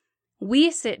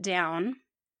 We sit down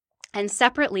and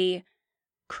separately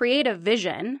create a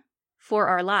vision for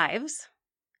our lives.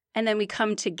 And then we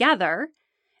come together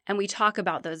and we talk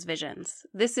about those visions.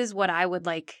 This is what I would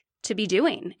like to be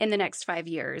doing in the next 5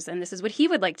 years. And this is what he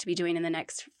would like to be doing in the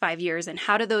next 5 years. And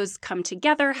how do those come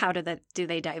together? How do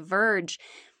they diverge?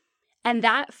 And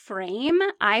that frame,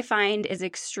 I find, is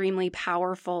extremely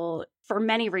powerful for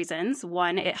many reasons.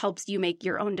 One, it helps you make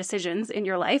your own decisions in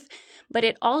your life, but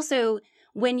it also,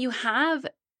 when you have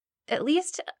at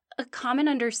least a common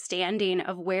understanding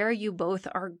of where you both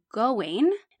are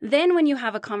going, then when you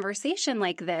have a conversation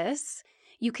like this,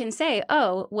 you can say,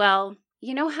 oh, well,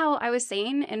 you know how I was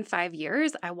saying in 5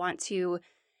 years, I want to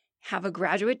have a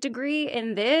graduate degree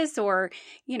in this, or,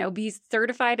 be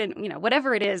certified in,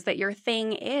 whatever it is that your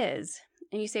thing is.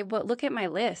 And you say, well, look at my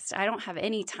list. I don't have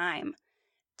any time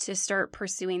to start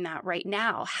pursuing that right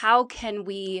now. How can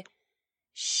we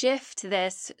shift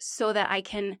this so that I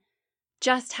can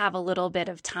just have a little bit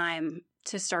of time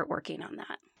to start working on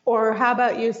that? Or how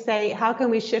about you say, how can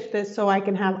we shift this so I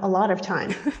can have a lot of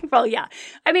time? Well, yeah.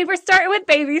 I mean, we're starting with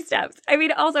baby steps. I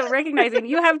mean, also recognizing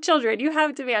you have children, you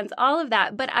have demands, all of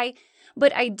that. But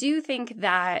I do think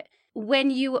that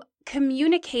when you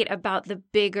communicate about the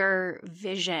bigger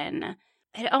vision,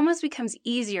 it almost becomes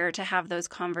easier to have those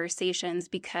conversations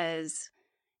because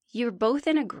you're both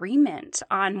in agreement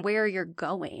on where you're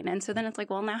going. And so then it's like,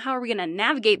 well, now how are we going to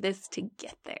navigate this to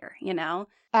get there,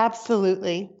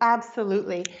 Absolutely.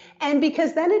 Absolutely. And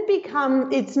because then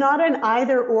it's not an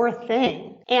either or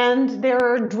thing. And there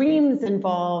are dreams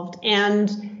involved,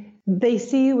 and they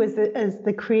see you as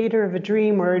the creator of a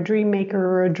dream, or a dream maker,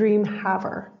 or a dream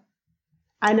haver.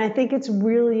 And I think it's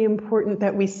really important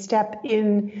that we step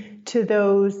into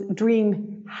those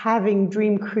dream having,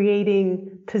 dream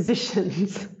creating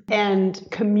positions and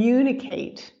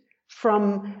communicate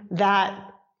from that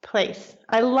place.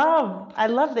 I love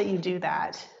that you do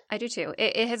that. I do too.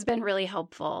 It has been really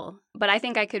helpful, but I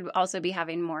think I could also be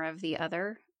having more of the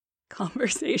other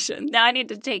conversation. Now I need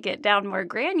to take it down more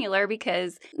granular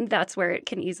because that's where it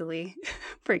can easily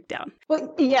break down.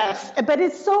 Well, yes, but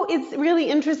it's really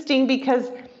interesting because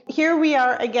here we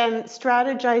are again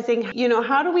strategizing,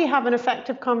 how do we have an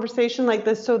effective conversation like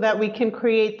this so that we can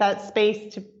create that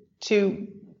space to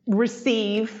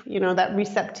receive, that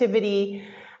receptivity,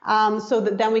 so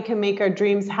that then we can make our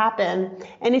dreams happen.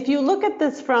 And if you look at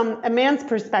this from a man's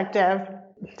perspective,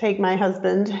 take my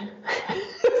husband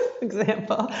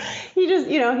example, he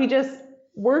just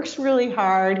works really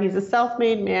hard. He's a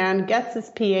self-made man, gets his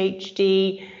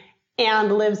PhD,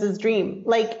 and lives his dream.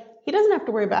 Like, he doesn't have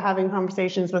to worry about having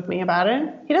conversations with me about it.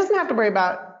 He doesn't have to worry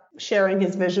about sharing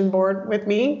his vision board with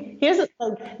me. He doesn't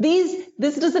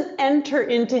this doesn't enter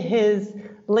into his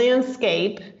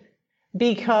landscape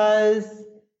because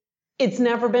it's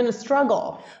never been a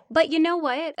struggle. But you know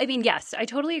what? I mean, yes, I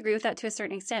totally agree with that to a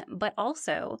certain extent. But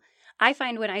also, I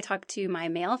find when I talk to my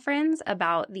male friends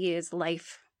about these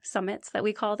life summits that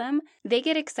we call them, they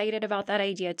get excited about that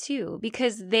idea too,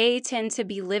 because they tend to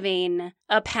be living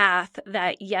a path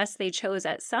that, yes, they chose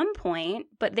at some point,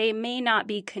 but they may not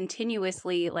be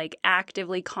continuously,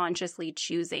 actively, consciously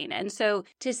choosing. And so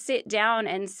to sit down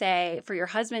and say, for your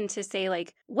husband to say,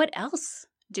 what else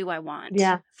do I want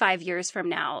 5 years from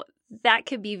now? That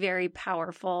could be very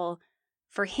powerful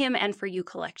for him and for you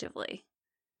collectively.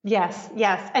 Yes.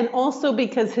 And also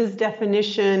because his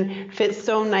definition fits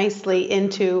so nicely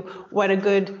into what a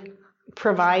good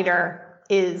provider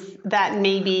is, that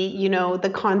maybe,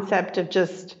 the concept of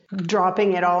just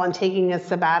dropping it all and taking a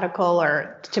sabbatical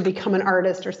or to become an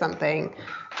artist or something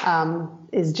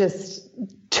is just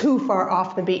too far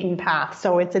off the beaten path.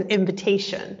 So it's an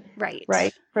invitation, right?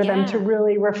 For them to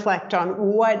really reflect on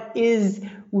what is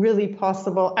really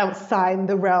possible outside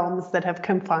the realms that have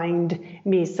confined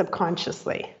me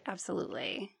subconsciously.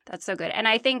 Absolutely. That's so good. And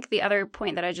I think the other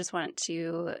point that I just want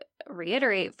to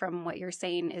reiterate from what you're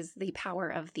saying is the power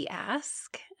of the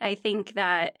ask. I think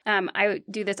that I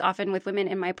do this often with women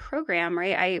in my program,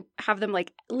 right? I have them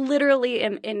literally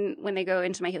in when they go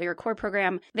into my Heal Your Core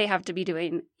program, they have to be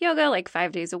doing yoga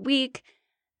 5 days a week.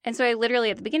 And so I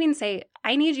literally at the beginning say,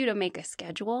 I need you to make a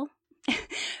schedule.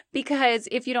 Because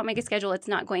if you don't make a schedule, it's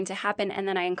not going to happen. And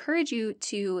then I encourage you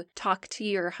to talk to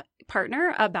your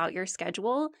partner about your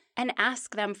schedule and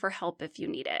ask them for help if you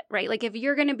need it, right? If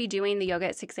you're going to be doing the yoga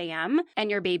at 6 a.m.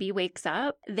 and your baby wakes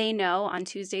up, they know on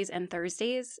Tuesdays and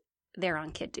Thursdays, they're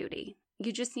on kid duty.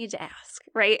 You just need to ask,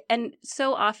 right? And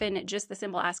so often just the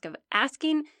simple ask of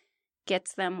asking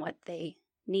gets them what they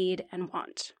need and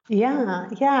want. Yeah.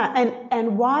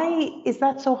 And why is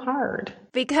that so hard?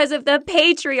 Because of the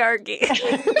patriarchy.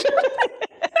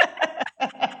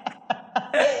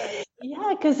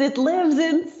 Yeah, because it lives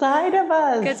inside of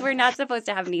us. Because we're not supposed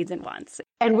to have needs and wants.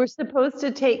 And we're supposed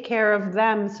to take care of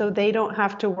them so they don't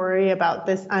have to worry about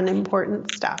this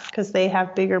unimportant stuff, because they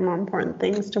have bigger, more important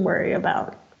things to worry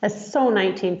about. It's so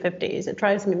 1950s. It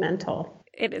drives me mental.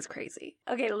 It is crazy.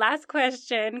 Okay, last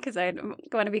question, because I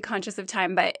want to be conscious of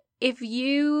time. But if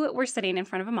you were sitting in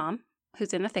front of a mom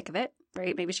who's in the thick of it,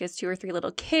 right? Maybe she has 2 or 3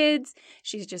 little kids.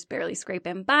 She's just barely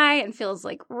scraping by and feels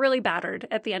like really battered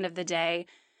at the end of the day.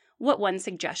 What one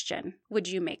suggestion would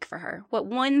you make for her? What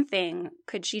one thing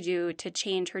could she do to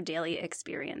change her daily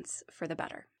experience for the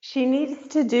better? She needs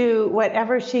to do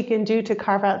whatever she can do to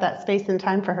carve out that space and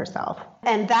time for herself.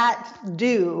 And that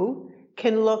do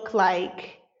can look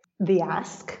like the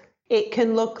ask. It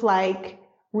can look like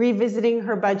revisiting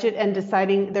her budget and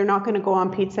deciding they're not going to go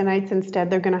on pizza nights. Instead,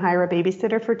 they're going to hire a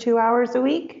babysitter for 2 hours a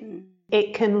week.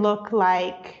 It can look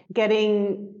like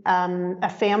getting a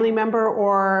family member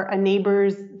or a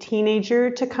neighbor's teenager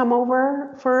to come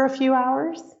over for a few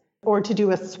hours, or to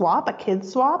do a kid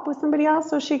swap with somebody else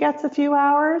so she gets a few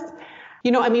hours.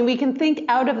 We can think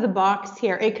out of the box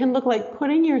here. It can look like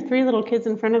putting your 3 little kids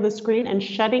in front of the screen and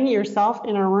shutting yourself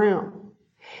in a room.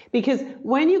 Because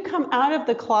when you come out of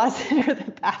the closet or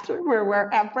the bathroom or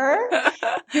wherever,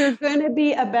 you're going to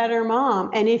be a better mom.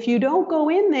 And if you don't go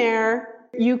in there,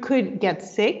 you could get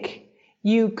sick.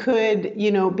 You could,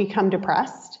 become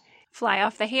depressed. Fly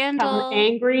off the handle. Become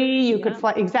angry. You could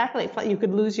fly. Exactly. You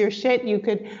could lose your shit. You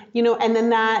could, and then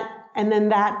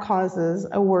that causes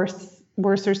a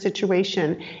worser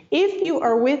situation. If you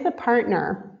are with a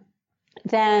partner,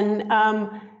 then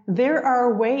there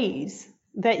are ways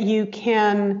that you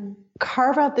can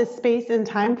carve out this space and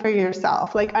time for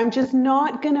yourself. Like, I'm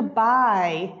not going to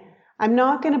buy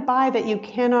that you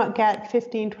cannot get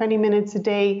 15, 20 minutes a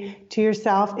day to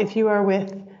yourself if you are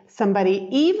with somebody,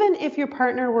 even if your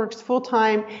partner works full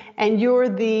time and you're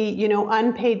the,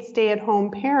 unpaid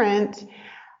stay-at-home parent.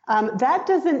 That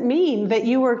doesn't mean that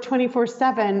you work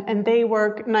 24/7 and they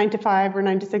work 9 to 5 or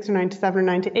 9 to 6 or 9 to 7 or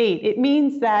 9 to 8. It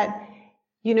means that,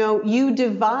 you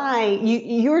divide,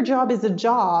 your job is a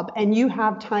job and you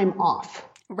have time off.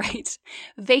 Right.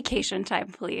 Vacation time,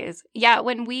 please. Yeah,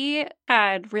 when we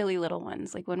had really little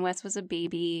ones, like when Wes was a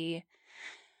baby,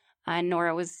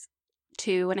 Nora was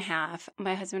 2.5,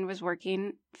 my husband was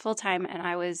working full time and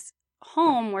I was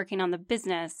home working on the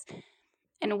business.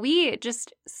 And we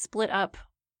just split up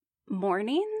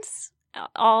mornings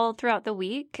all throughout the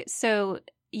week. So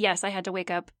yes, I had to wake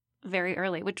up very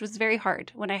early, which was very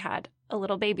hard when I had a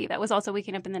little baby that was also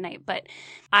waking up in the night. But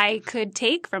I could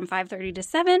take from 5:30 to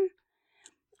 7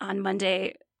 on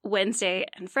Monday, Wednesday,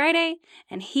 and Friday,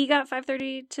 and he got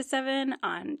 5:30 to 7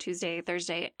 on Tuesday,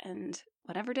 Thursday, and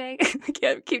whatever day. I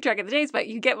can't keep track of the days, but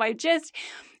you get my gist.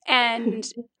 And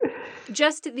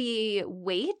just the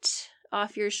weight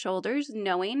off your shoulders,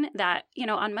 knowing that,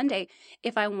 on Monday,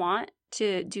 if I want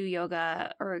to do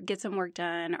yoga or get some work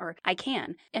done, or I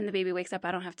can, and the baby wakes up,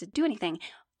 I don't have to do anything.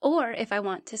 Or if I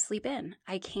want to sleep in,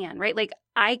 I can, right? Like,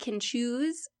 I can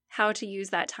choose how to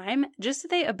use that time. Just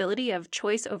the ability of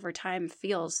choice over time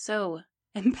feels so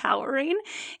empowering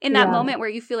in that moment where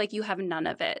you feel like you have none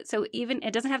of it. So even,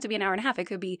 it doesn't have to be an hour and a half. It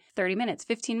could be 30 minutes,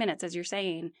 15 minutes, as you're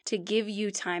saying, to give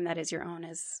you time that is your own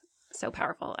is so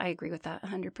powerful. I agree with that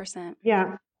 100%.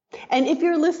 Yeah. And if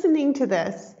you're listening to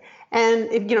this,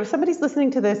 and if somebody's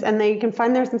listening to this and they can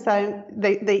find themselves,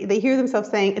 they hear themselves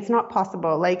saying, it's not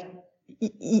possible. Like,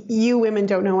 you women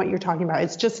don't know what you're talking about.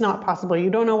 It's just not possible. You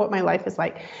don't know what my life is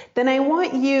like. Then I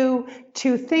want you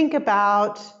to think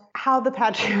about how the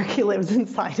patriarchy lives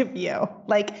inside of you.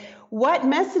 Like, what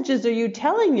messages are you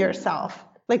telling yourself?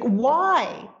 Like,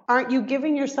 why aren't you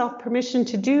giving yourself permission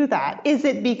to do that? Is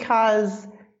it because,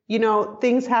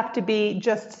 things have to be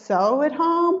just so at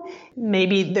home?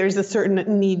 Maybe there's a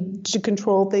certain need to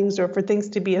control things or for things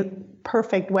to be a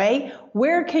perfect way.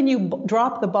 Where can you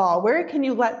drop the ball? Where can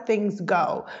you let things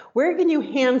go? Where can you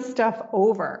hand stuff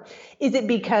over? Is it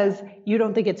because you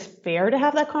don't think it's fair to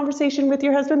have that conversation with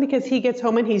your husband because he gets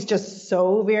home and he's just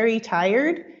so very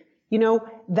tired?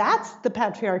 That's the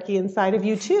patriarchy inside of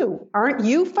you too. Aren't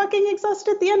you fucking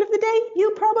exhausted at the end of the day?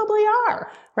 You probably are,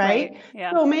 right?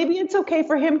 Yeah. So maybe it's okay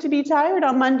for him to be tired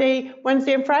on Monday,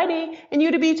 Wednesday, and Friday, and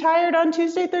you to be tired on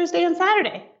Tuesday, Thursday, and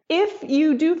Saturday. If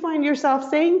you do find yourself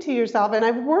saying to yourself, and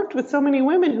I've worked with so many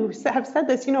women who have said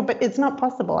this, but it's not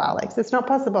possible, Alex. It's not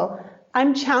possible.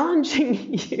 I'm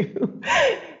challenging you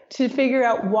to figure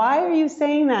out, why are you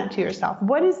saying that to yourself?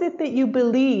 What is it that you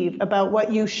believe about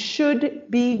what you should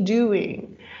be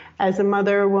doing as a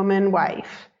mother, woman,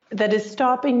 wife that is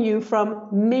stopping you from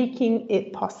making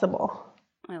it possible?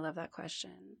 I love that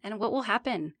question. And what will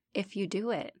happen if you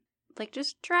do it? Like,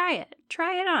 just try it.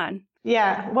 Try it on.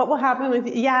 Yeah. What will happen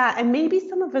and maybe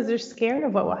some of us are scared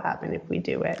of what will happen if we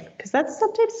do it, because that's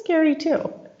sometimes scary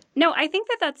too. No, I think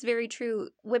that that's very true.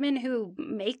 Women who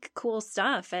make cool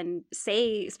stuff and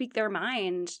speak their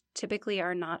mind typically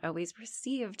are not always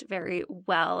received very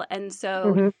well. And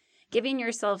so giving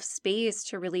yourself space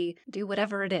to really do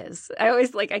whatever it is.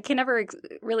 I can never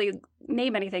really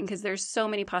name anything because there's so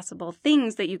many possible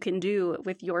things that you can do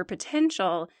with your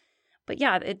potential. But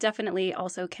yeah, it definitely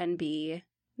also can be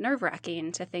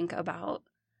nerve-wracking to think about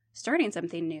starting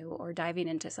something new or diving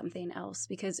into something else,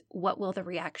 because what will the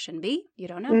reaction be? You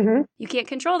don't know. Mm-hmm. You can't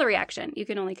control the reaction. You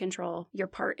can only control your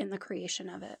part in the creation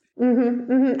of it.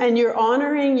 Mm-hmm, mm-hmm. And you're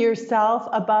honoring yourself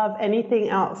above anything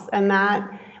else. And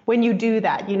that when you do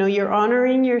that, you're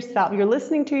honoring yourself, you're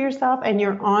listening to yourself, and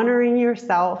you're honoring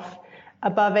yourself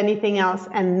above anything else.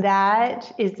 And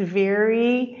that is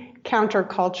very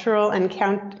countercultural and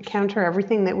counter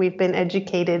everything that we've been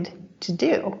educated to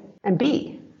do and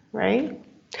be, right?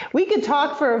 We could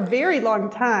talk for a very long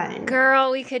time.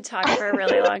 Girl, we could talk for a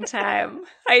really long time.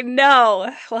 I know.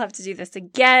 We'll have to do this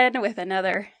again with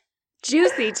another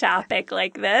juicy topic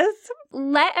like this.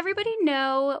 Let everybody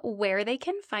know where they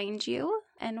can find you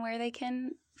and where they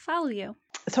can follow you.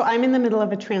 So I'm in the middle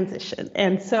of a transition,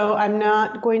 and so I'm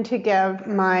not going to give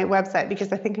my website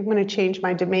because I think I'm going to change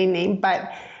my domain name,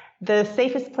 but the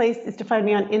safest place is to find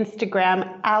me on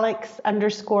Instagram.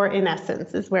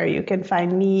 Alex_inessence is where you can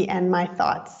find me and my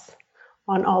thoughts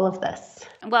on all of this.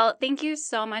 Well, thank you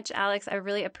so much, Alex. I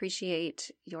really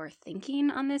appreciate your thinking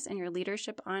on this and your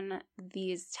leadership on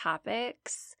these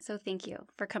topics. So thank you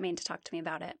for coming to talk to me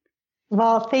about it.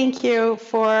 Well, thank you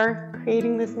for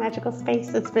creating this magical space.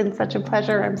 It's been such a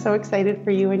pleasure. I'm so excited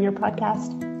for you and your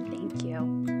podcast. Thank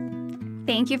you.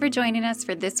 Thank you for joining us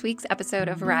for this week's episode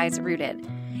of Rise Rooted.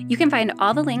 You can find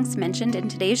all the links mentioned in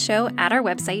today's show at our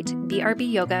website,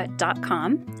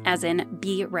 brbyoga.com, as in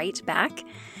be right back.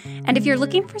 And if you're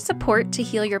looking for support to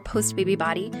heal your post-baby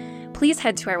body, please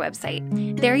head to our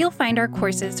website. There you'll find our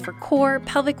courses for core,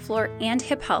 pelvic floor, and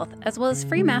hip health, as well as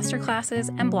free masterclasses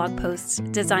and blog posts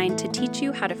designed to teach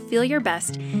you how to feel your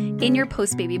best in your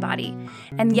post-baby body.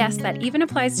 And yes, that even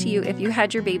applies to you if you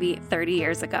had your baby 30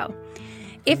 years ago.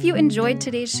 If you enjoyed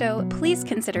today's show, please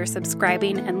consider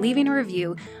subscribing and leaving a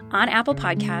review on Apple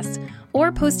Podcasts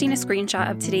or posting a screenshot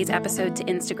of today's episode to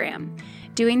Instagram.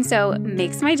 Doing so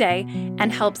makes my day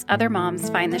and helps other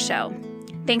moms find the show.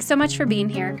 Thanks so much for being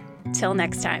here. Till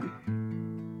next time.